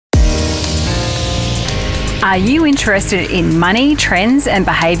Are you interested in money, trends and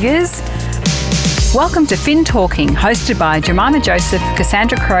behaviours? Welcome to Fin Talking, hosted by Jemima Joseph,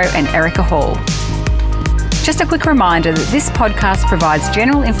 Cassandra Crowe and Erica Hall. Just a quick reminder that this podcast provides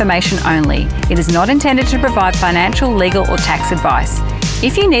general information only. It is not intended to provide financial, legal or tax advice.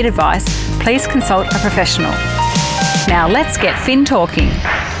 If you need advice, please consult a professional. Now let's get Fin Talking.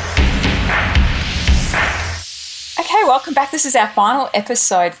 Okay, welcome back. This is our final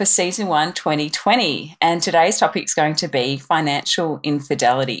episode for Season 1, 2020. And today's topic is going to be financial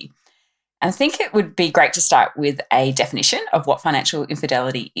infidelity. I think it would be great to start with a definition of what financial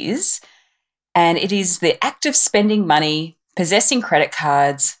infidelity is. And it is the act of spending money, possessing credit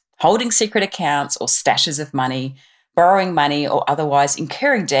cards, holding secret accounts or stashes of money, borrowing money or otherwise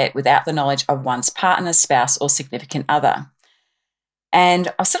incurring debt without the knowledge of one's partner, spouse or significant other. And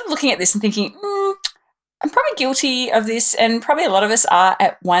I was sort of looking at this and thinking, I'm probably guilty of this, and probably a lot of us are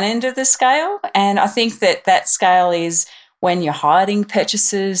at one end of the scale. And I think that scale is when you're hiding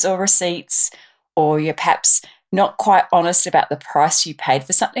purchases or receipts, or you're perhaps not quite honest about the price you paid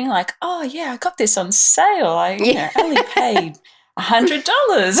for something, like, oh, yeah, I got this on sale. I only paid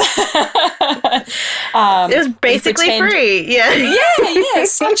 $100. It was basically free. Yeah.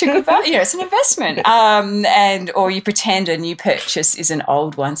 It's such a good value. It's an investment. Or you pretend a new purchase is an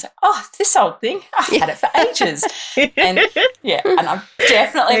old one. So, this old thing, I've had it for ages. And I've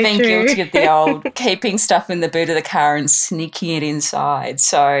definitely been guilty of the old keeping stuff in the boot of the car and sneaking it inside.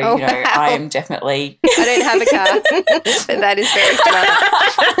 So, wow. I am definitely. I don't have a car, but that is very smart.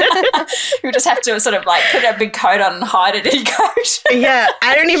 You just have to sort of like put a big coat on and hide it in your coat. Yeah,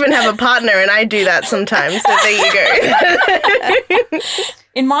 I don't even have a partner and I do that sometimes, so there you go.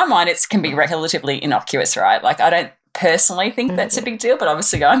 In my mind, it can be relatively innocuous, right? Like, I don't personally think that's a big deal, but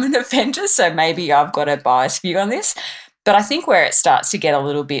obviously I'm an offender, so maybe I've got a biased view on this. But I think where it starts to get a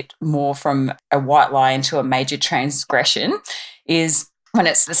little bit more from a white lie into a major transgression is when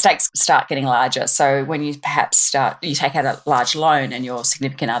the stakes start getting larger. So when you perhaps you take out a large loan and your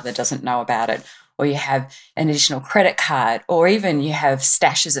significant other doesn't know about it, or you have an additional credit card, or even you have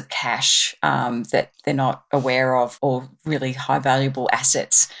stashes of cash that they're not aware of, or really high valuable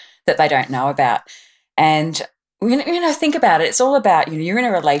assets that they don't know about. And, think about it. It's all about, you're in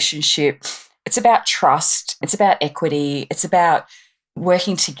a relationship. It's about trust. It's about equity. It's about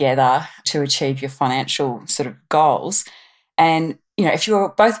working together to achieve your financial sort of goals. And, if you're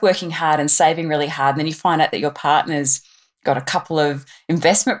both working hard and saving really hard, and then you find out that your partner's got a couple of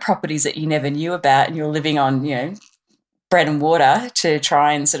investment properties that you never knew about, and you're living on, bread and water to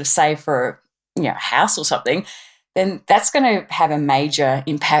try and sort of save for, a house or something, then that's going to have a major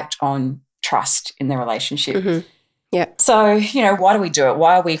impact on trust in the relationship. Mm-hmm. Yeah. So, why do we do it?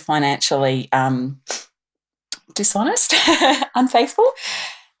 Why are we financially dishonest, unfaithful?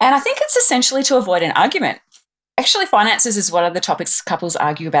 And I think it's essentially to avoid an argument. Actually, finances is one of the topics couples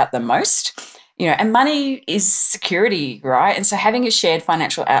argue about the most. And money is security, right? And so having a shared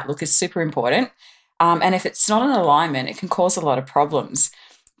financial outlook is super important. And if it's not in alignment, it can cause a lot of problems.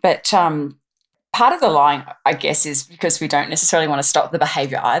 But part of the lying, I guess, is because we don't necessarily want to stop the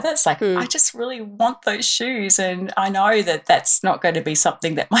behaviour either. It's like, I just really want those shoes, and I know that that's not going to be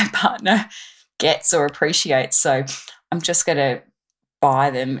something that my partner gets or appreciates. So I'm just going to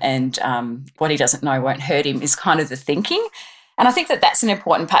buy them, and what he doesn't know won't hurt him is kind of the thinking. And I think that that's an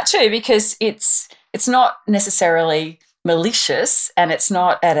important part too, because it's not necessarily malicious, and it's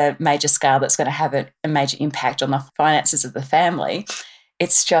not at a major scale that's going to have a major impact on the finances of the family.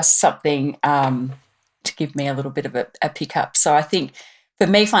 It's just something to give me a little bit of a pickup. So I think for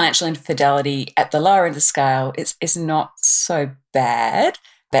me, financial infidelity at the lower end of the scale is not so bad.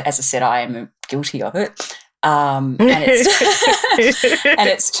 But as I said, I am guilty of it. And it's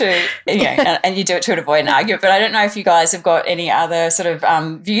to, and you do it to avoid an argument. But I don't know if you guys have got any other sort of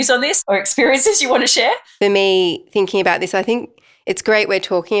views on this or experiences you want to share. For me, thinking about this, I think it's great we're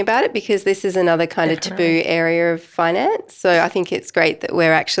talking about it, because this is another kind of taboo area of finance. So I think it's great that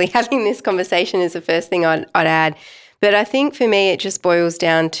we're actually having this conversation is the first thing I'd add. But I think for me, it just boils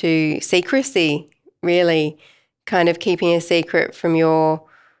down to secrecy, really, kind of keeping a secret from your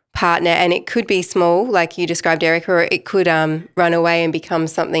partner. And it could be small, like you described, Erica, or it could run away and become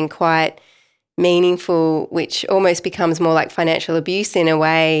something quite meaningful, which almost becomes more like financial abuse in a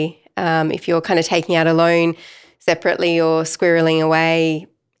way. If you're kind of taking out a loan separately or squirreling away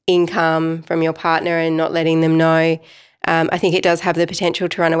income from your partner and not letting them know, I think it does have the potential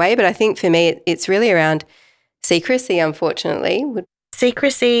to run away. But I think for me, it's really around secrecy, unfortunately.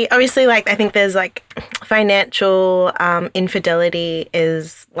 Secrecy, obviously, I think there's financial infidelity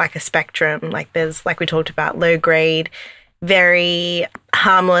is like a spectrum. There's, we talked about, low grade, very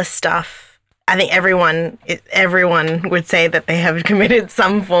harmless stuff I think everyone would say that they have committed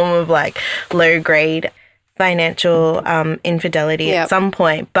some form of like low grade financial infidelity at some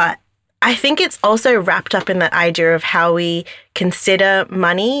point. But I think it's also wrapped up in that idea of how we consider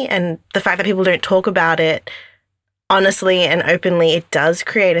money, and the fact that people don't talk about it honestly and openly. It does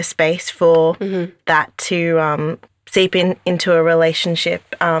create a space for that to seep into a relationship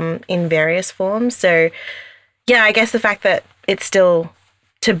in various forms. So, yeah, I guess the fact that it's still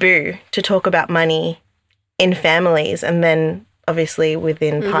taboo to talk about money in families, and then obviously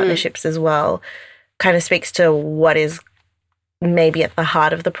within partnerships as well, kind of speaks to what is maybe at the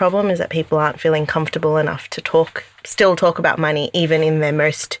heart of the problem, is that people aren't feeling comfortable enough to still talk about money, even in their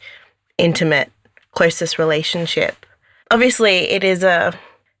most intimate, closest relationship. Obviously, it is a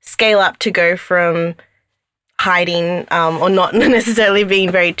scale up to go from hiding or not necessarily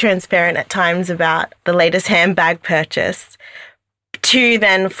being very transparent at times about the latest handbag purchase to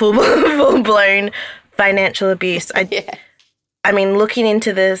then full-blown financial abuse. I mean, looking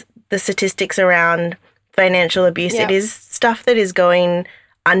into the statistics around financial abuse, it is stuff that is going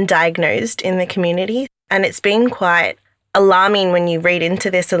undiagnosed in the community. And it's been quite alarming when you read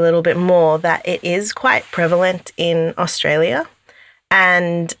into this a little bit more, that it is quite prevalent in Australia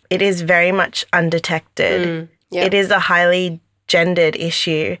and it is very much undetected. It is a highly gendered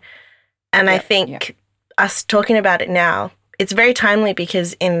issue. And I think us talking about it now, it's very timely,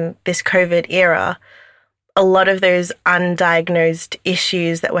 because in this COVID era, a lot of those undiagnosed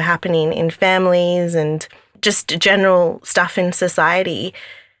issues that were happening in families and just general stuff in society,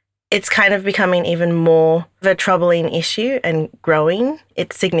 it's kind of becoming even more of a troubling issue and growing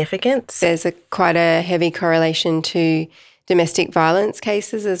its significance. There's quite a heavy correlation to domestic violence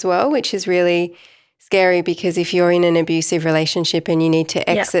cases as well, which is really scary, because if you're in an abusive relationship and you need to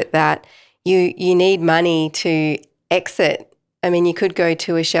exit that, you need money to exit. I mean, you could go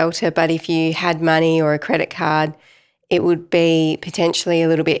to a shelter, but if you had money or a credit card, it would be potentially a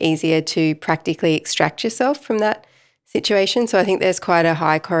little bit easier to practically extract yourself from that situation. So I think there's quite a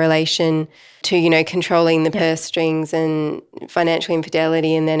high correlation to, controlling the purse strings and financial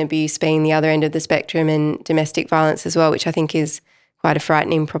infidelity, and then abuse being the other end of the spectrum, and domestic violence as well, which I think is quite a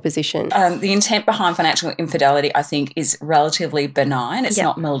frightening proposition. The intent behind financial infidelity, I think, is relatively benign. It's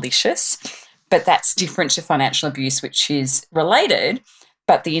not malicious. But that's different to financial abuse, which is related,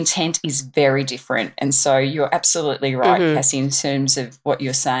 but the intent is very different. And so you're absolutely right, Cassie, in terms of what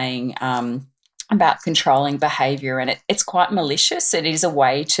you're saying about controlling behaviour. And it's quite malicious. It is a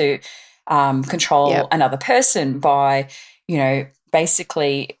way to control another person by,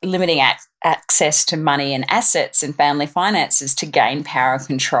 basically limiting access to money and assets and family finances to gain power and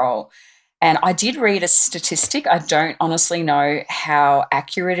control. And I did read a statistic. I don't honestly know how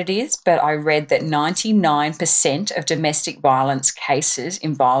accurate it is, but I read that 99% of domestic violence cases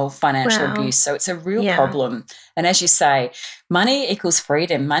involve financial abuse. So it's a real problem. And as you say, money equals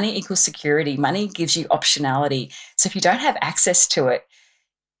freedom, money equals security, money gives you optionality. So if you don't have access to it,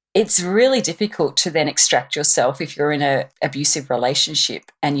 it's really difficult to then extract yourself if you're in an abusive relationship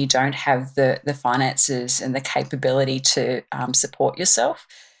and you don't have the finances and the capability to support yourself.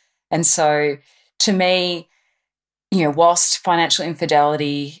 And so to me, whilst financial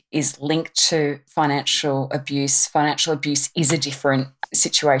infidelity is linked to financial abuse is a different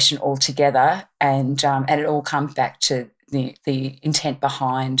situation altogether, and it all comes back to the intent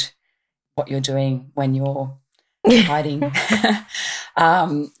behind what you're doing when you're hiding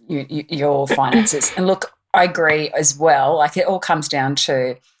your finances. And look, I agree as well. Like, it all comes down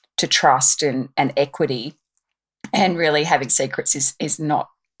to trust and equity, and really having secrets is not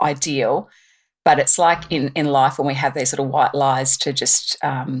ideal, but it's like in life when we have these little white lies to just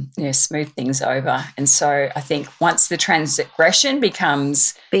smooth things over. And so I think once the transgression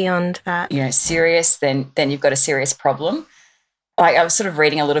becomes beyond that, serious, then you've got a serious problem. Like, I was sort of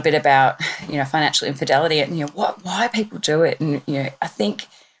reading a little bit about financial infidelity and why people do it, and I think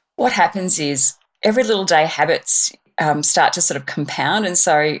what happens is every little day habits start to sort of compound. And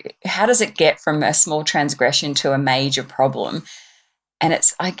so how does it get from a small transgression to a major problem? And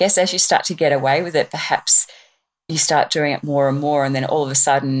it's, I guess, as you start to get away with it, perhaps you start doing it more and more, and then all of a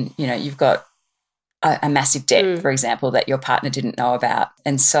sudden, you've got a massive debt, for example, that your partner didn't know about.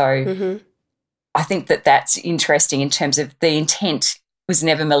 And so I think that that's interesting in terms of the intent was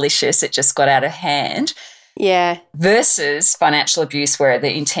never malicious, it just got out of hand. Yeah. Versus financial abuse, where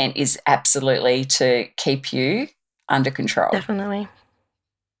the intent is absolutely to keep you under control. Definitely.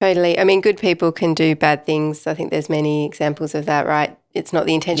 Totally. I mean, good people can do bad things. I think there's many examples of that, right? It's not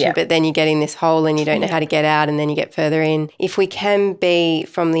the intention, but then you get in this hole and you don't know how to get out, and then you get further in. If we can be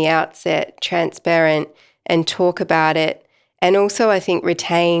from the outset transparent and talk about it And also, I think,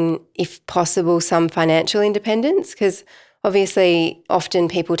 retain, if possible, some financial independence, because obviously often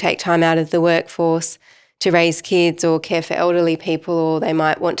people take time out of the workforce to raise kids or care for elderly people, or they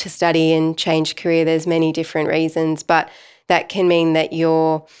might want to study and change career. There's many different reasons, but that can mean that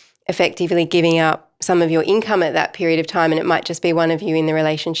you're effectively giving up some of your income at that period of time, and it might just be one of you in the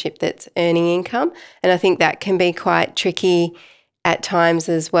relationship that's earning income. And I think that can be quite tricky at times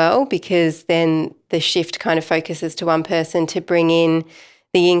as well, because then the shift kind of focuses to one person to bring in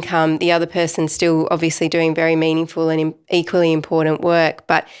the income, the other person still obviously doing very meaningful and equally important work,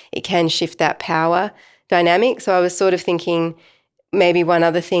 but it can shift that power dynamic. So I was sort of thinking maybe one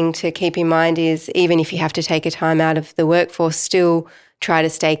other thing to keep in mind is, even if you have to take a time out of the workforce, still try to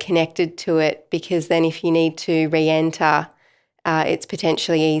stay connected to it, because then if you need to re-enter, it's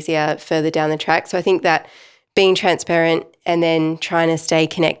potentially easier further down the track. So I think that being transparent and then trying to stay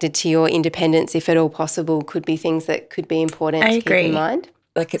connected to your independence, if at all possible, could be things that could be important to keep in mind.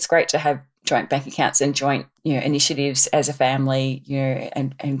 Like, it's great to have joint bank accounts and joint, initiatives as a family,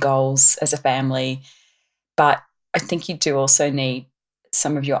 and goals as a family. But I think you do also need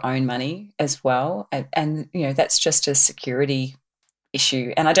some of your own money as well. And that's just a security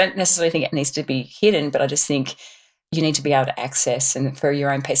issue. And I don't necessarily think it needs to be hidden, but I just think you need to be able to access and for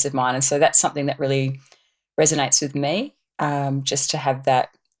your own peace of mind. And so that's something that really resonates with me, just to have that,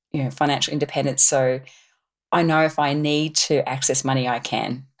 financial independence. So I know if I need to access money, I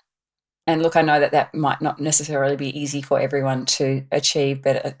can. And look, I know that might not necessarily be easy for everyone to achieve,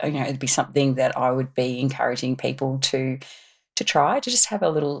 but it'd be something that I would be encouraging people to try, to just have a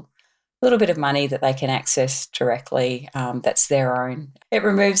little bit of money that they can access directly, that's their own. It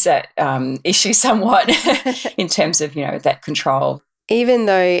removes that issue somewhat in terms of that control. Even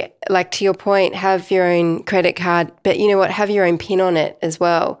though, like, to your point, have your own credit card, but you know what, have your own PIN on it as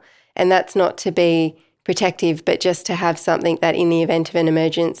well. And that's not to be protective, but just to have something that in the event of an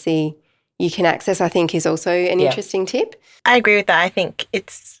emergency you can access, I think is also an interesting tip. I agree with that. I think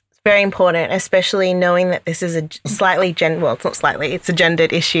it's very important, especially knowing that this is it's a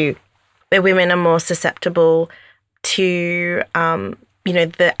gendered issue where women are more susceptible to,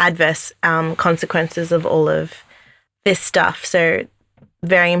 the adverse consequences of all of this stuff. So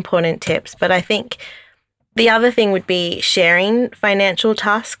very important tips. But I think the other thing would be sharing financial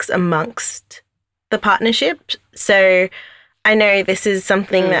tasks amongst the partnership. So I know this is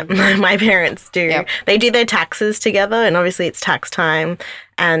something that my parents do. Yep. They do their taxes together, and obviously it's tax time.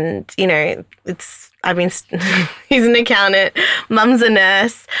 And, he's an accountant, mum's a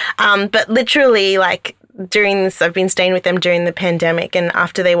nurse. But literally, like, during this, I've been staying with them during the pandemic, and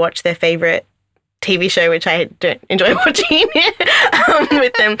after they watch their favourite TV show, which I don't enjoy watching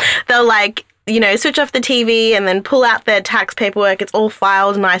with them, they'll switch off the TV and then pull out their tax paperwork. It's all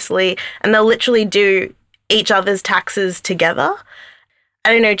filed nicely, and they'll literally do each other's taxes together.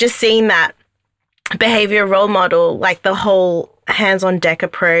 I don't know, just seeing that behavior role model, like the whole hands-on deck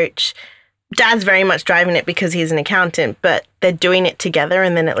approach. Dad's very much driving it because he's an accountant, but they're doing it together,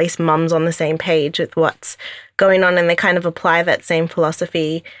 and then at least mum's on the same page with what's going on, and they kind of apply that same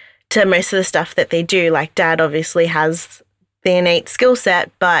philosophy to most of the stuff that they do. Like, Dad obviously has the innate skill set,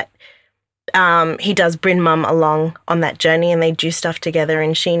 but he does bring mum along on that journey, and they do stuff together,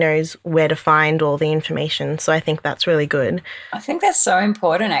 and she knows where to find all the information. So I think that's really good. I think that's so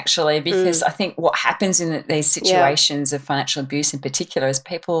important, actually, because I think what happens in these situations of financial abuse in particular is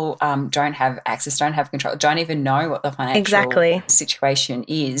people don't have access, don't have control, don't even know what the financial situation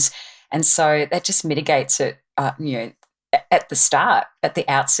is. And so that just mitigates it, at the start, at the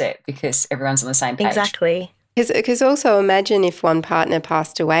outset, because everyone's on the same page. Exactly. Because also imagine if one partner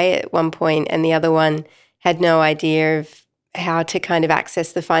passed away at one point and the other one had no idea of how to kind of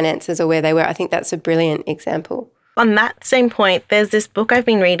access the finances or where they were. I think that's a brilliant example. On that same point, there's this book I've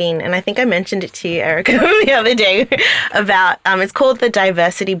been reading, and I think I mentioned it to you, Erica, the other day, about, it's called The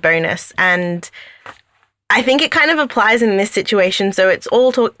Diversity Bonus, and I think it kind of applies in this situation. So it's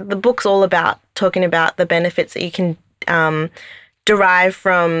the book's all about talking about the benefits that you can derive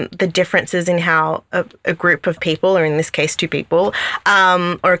from the differences in how a group of people, or in this case 2 people,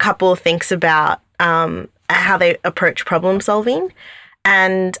 or a couple, thinks about how they approach problem solving.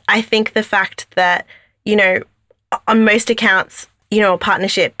 And I think the fact that, on most accounts, a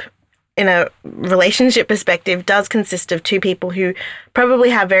partnership in a relationship perspective does consist of 2 people who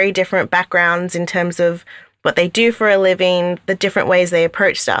probably have very different backgrounds in terms of what they do for a living, the different ways they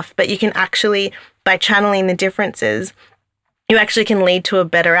approach stuff. But you can actually, by channeling the differences, you actually can lead to a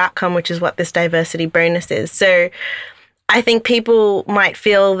better outcome, which is what this diversity bonus is. So I think people might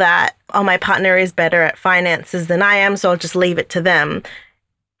feel that, my partner is better at finances than I am, so I'll just leave it to them.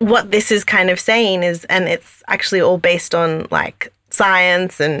 what this is kind of saying is, and it's actually all based on like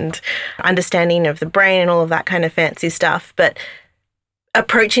science and understanding of the brain and all of that kind of fancy stuff, but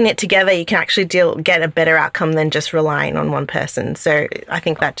approaching it together, you can actually get a better outcome than just relying on one person. So I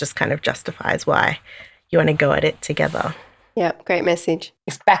think that just kind of justifies why you want to go at it together. Yeah, great message.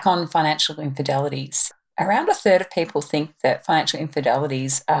 If back on financial infidelities, around a third of people think that financial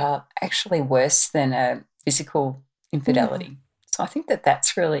infidelities are actually worse than a physical infidelity. So I think that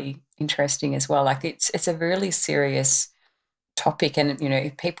that's really interesting as well. Like it's a really serious topic, and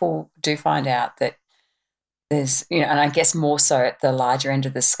if people do find out that there's and I guess more so at the larger end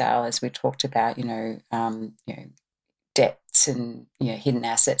of the scale, as we talked about, debts and hidden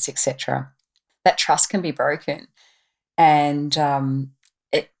assets, etc., that trust can be broken, and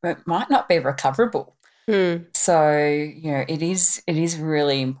it might not be recoverable. So it is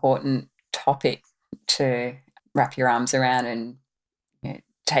really important topic to wrap your arms around and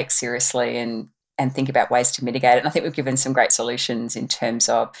take seriously and think about ways to mitigate it. And I think we've given some great solutions in terms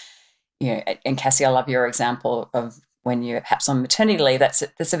of, and Cassie, I love your example of when you're perhaps on maternity leave. That's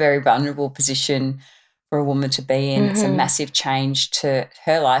a very vulnerable position for a woman to be in. It's a massive change to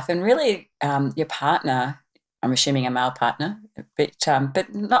her life, and really your partner, I'm assuming a male partner,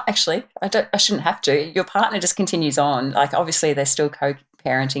 but not actually. I shouldn't have to. Your partner just continues on. Like obviously they're still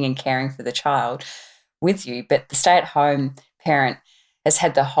co-parenting and caring for the child with you, but the stay-at-home parent has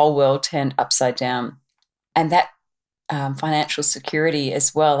had the whole world turned upside down, and that financial security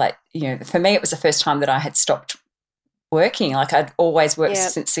as well. Like for me, it was the first time that I had stopped working. Like I'd always worked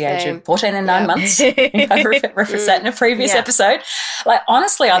since the age of 14 and 9 months. I referenced that in a previous episode. Like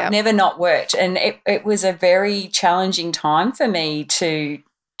honestly, I've never not worked, and it was a very challenging time for me to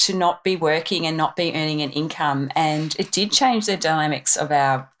not be working and not be earning an income, and it did change the dynamics of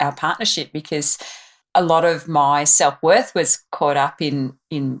our partnership, because a lot of my self-worth was caught up in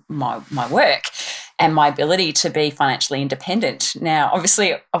my work and my ability to be financially independent. Now,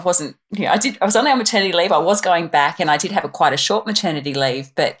 obviously, I wasn't, I was only on maternity leave. I was going back, and I did have quite a short maternity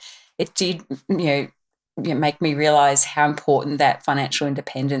leave, but it did, make me realise how important that financial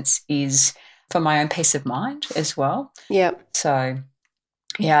independence is for my own peace of mind as well. Yeah. So,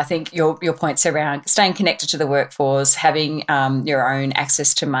 yeah, I think your points around staying connected to the workforce, having your own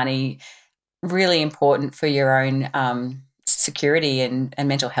access to money, really important for your own security and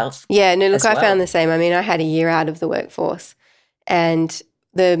mental health. Yeah, no, look, I found the same. I mean, I had a year out of the workforce, and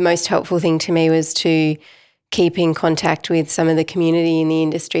the most helpful thing to me was to keep in contact with some of the community in the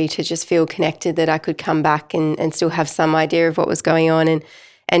industry, to just feel connected, that I could come back and still have some idea of what was going on,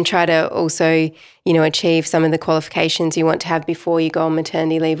 and try to also, achieve some of the qualifications you want to have before you go on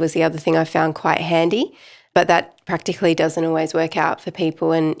maternity leave was the other thing I found quite handy. But that practically doesn't always work out for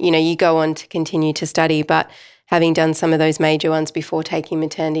people. And, you go on to continue to study, but having done some of those major ones before taking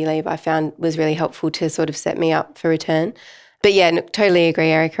maternity leave, I found was really helpful to sort of set me up for return. But yeah, totally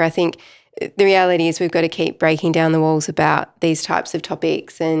agree, Erica. I think the reality is we've got to keep breaking down the walls about these types of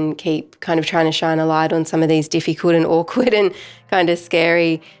topics and keep kind of trying to shine a light on some of these difficult and awkward and kind of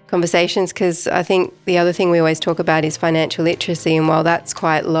scary conversations, because I think the other thing we always talk about is financial literacy, and while that's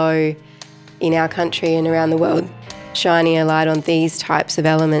quite low in our country and around the world, shining a light on these types of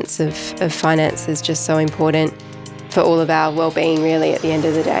elements of finance is just so important for all of our well-being, really, at the end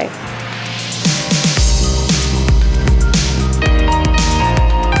of the day.